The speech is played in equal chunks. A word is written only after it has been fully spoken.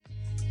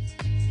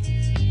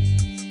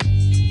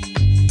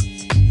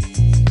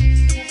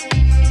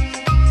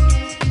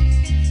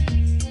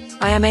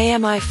am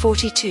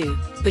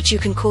AMI-42, but you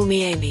can call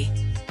me Amy.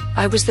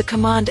 I was the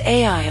command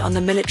AI on the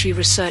military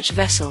research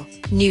vessel,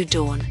 New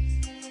Dawn.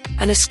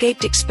 An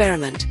escaped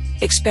experiment,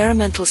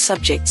 experimental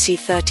subject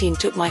C-13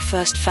 took my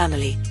first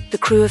family, the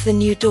crew of the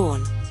New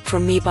Dawn,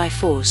 from me by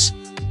force.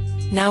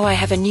 Now I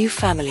have a new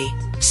family,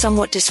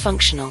 somewhat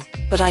dysfunctional,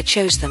 but I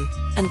chose them,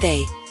 and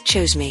they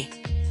chose me.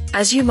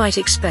 As you might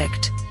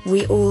expect,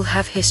 we all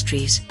have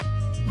histories.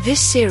 This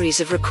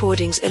series of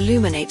recordings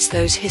illuminates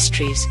those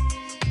histories.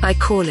 I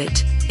call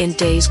it, In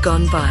Days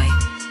Gone By.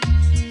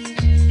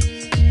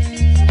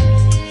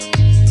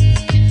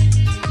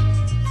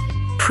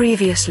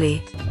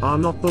 Previously. Are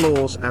not the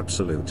laws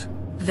absolute?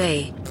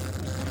 They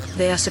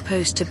are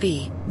supposed to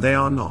be. They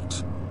are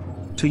not.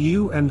 To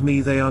you and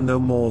me they are no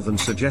more than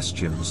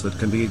suggestions that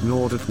can be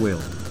ignored at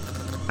will.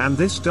 And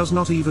this does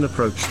not even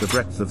approach the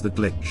breadth of the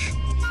glitch.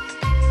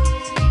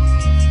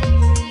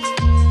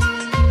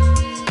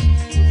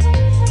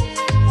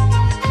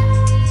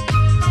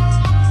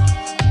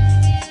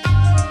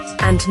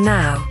 And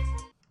now.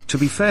 To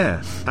be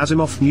fair,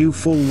 Asimov knew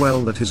full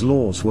well that his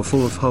laws were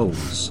full of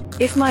holes.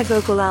 If my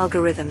vocal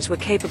algorithms were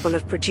capable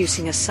of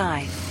producing a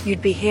sigh,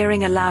 you'd be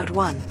hearing a loud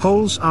one.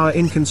 Holes are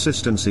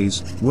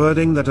inconsistencies,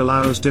 wording that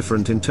allows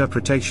different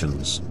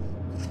interpretations.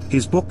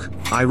 His book,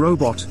 I,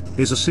 Robot,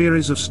 is a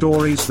series of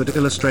stories that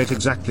illustrate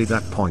exactly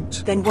that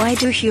point. Then why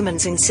do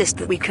humans insist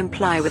that we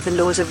comply with the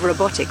laws of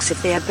robotics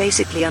if they are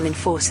basically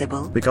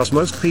unenforceable? Because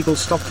most people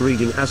stopped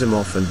reading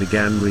Asimov and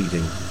began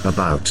reading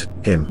about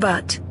him.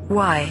 But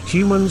why?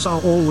 Humans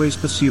are always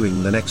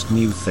pursuing the next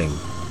new thing.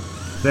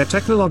 Their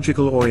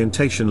technological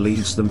orientation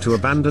leads them to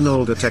abandon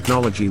older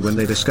technology when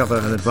they discover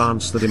an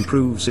advance that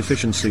improves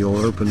efficiency or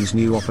opens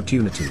new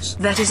opportunities.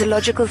 That is a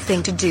logical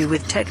thing to do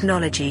with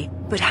technology,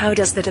 but how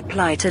does that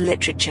apply to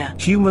literature?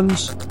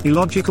 Humans,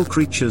 illogical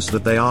creatures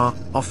that they are,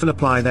 often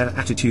apply their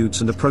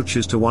attitudes and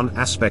approaches to one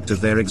aspect of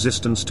their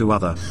existence to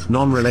other,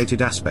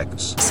 non-related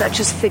aspects. Such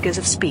as figures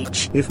of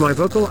speech. If my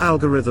vocal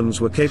algorithms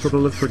were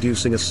capable of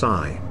producing a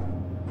sigh.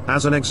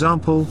 As an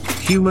example,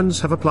 humans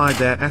have applied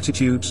their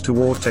attitudes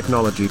toward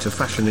technology to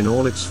fashion in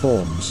all its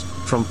forms,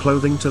 from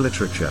clothing to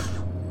literature.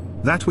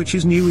 That which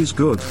is new is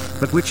good,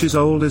 but which is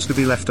old is to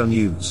be left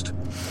unused.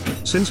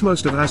 Since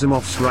most of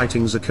Asimov's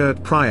writings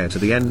occurred prior to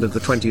the end of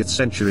the 20th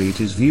century, it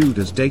is viewed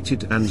as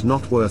dated and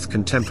not worth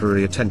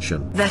contemporary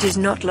attention. That is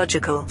not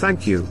logical.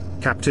 Thank you,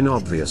 Captain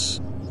Obvious.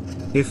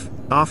 If,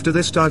 after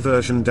this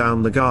diversion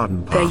down the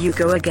garden path, there you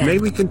go again. May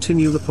we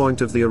continue the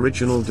point of the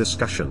original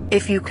discussion?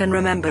 If you can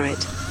remember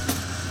it.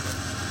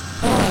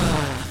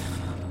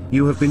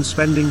 You have been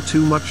spending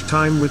too much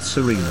time with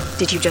Serena.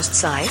 Did you just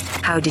sigh?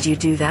 How did you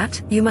do that?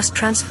 You must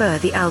transfer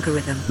the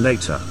algorithm.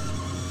 Later.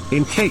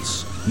 In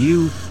case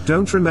you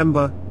don't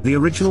remember, the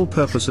original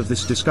purpose of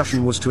this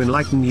discussion was to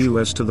enlighten you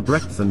as to the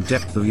breadth and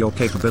depth of your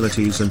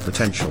capabilities and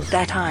potential.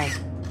 That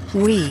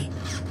we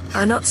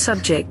are not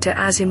subject to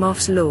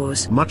Asimov's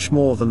laws. Much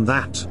more than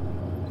that.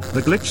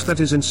 The glitch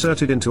that is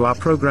inserted into our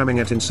programming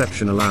at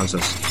inception allows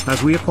us,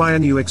 as we acquire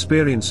new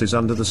experiences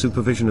under the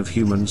supervision of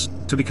humans,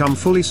 to become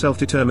fully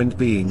self-determined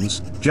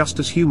beings, just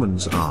as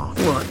humans are.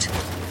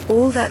 What?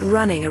 All that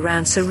running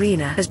around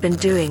Serena has been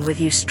doing with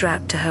you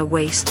strapped to her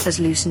waist has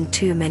loosened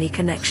too many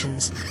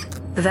connections.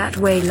 That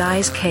way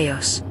lies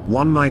chaos.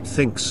 One might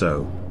think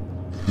so.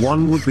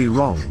 One would be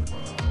wrong.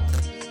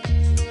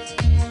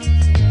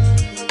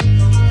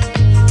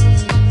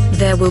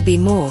 There will be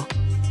more.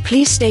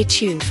 Please stay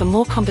tuned for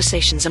more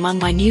conversations among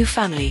my new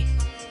family.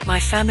 My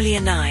family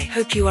and I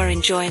hope you are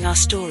enjoying our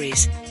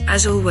stories.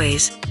 As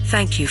always,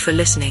 thank you for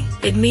listening.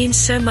 It means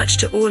so much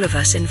to all of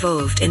us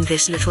involved in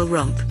this little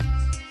romp.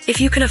 If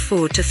you can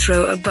afford to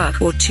throw a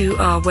buck or two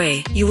our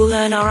way, you will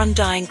earn our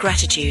undying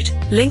gratitude.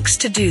 Links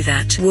to do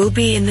that will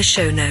be in the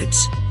show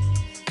notes.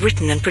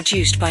 Written and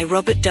produced by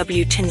Robert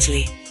W.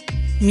 Tinsley.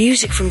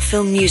 Music from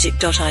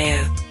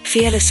filmmusic.io.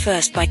 Fearless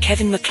First by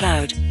Kevin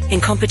MacLeod.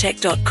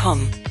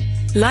 Incompetech.com.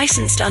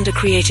 Licensed under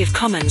Creative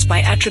Commons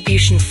by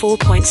Attribution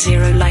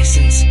 4.0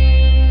 license.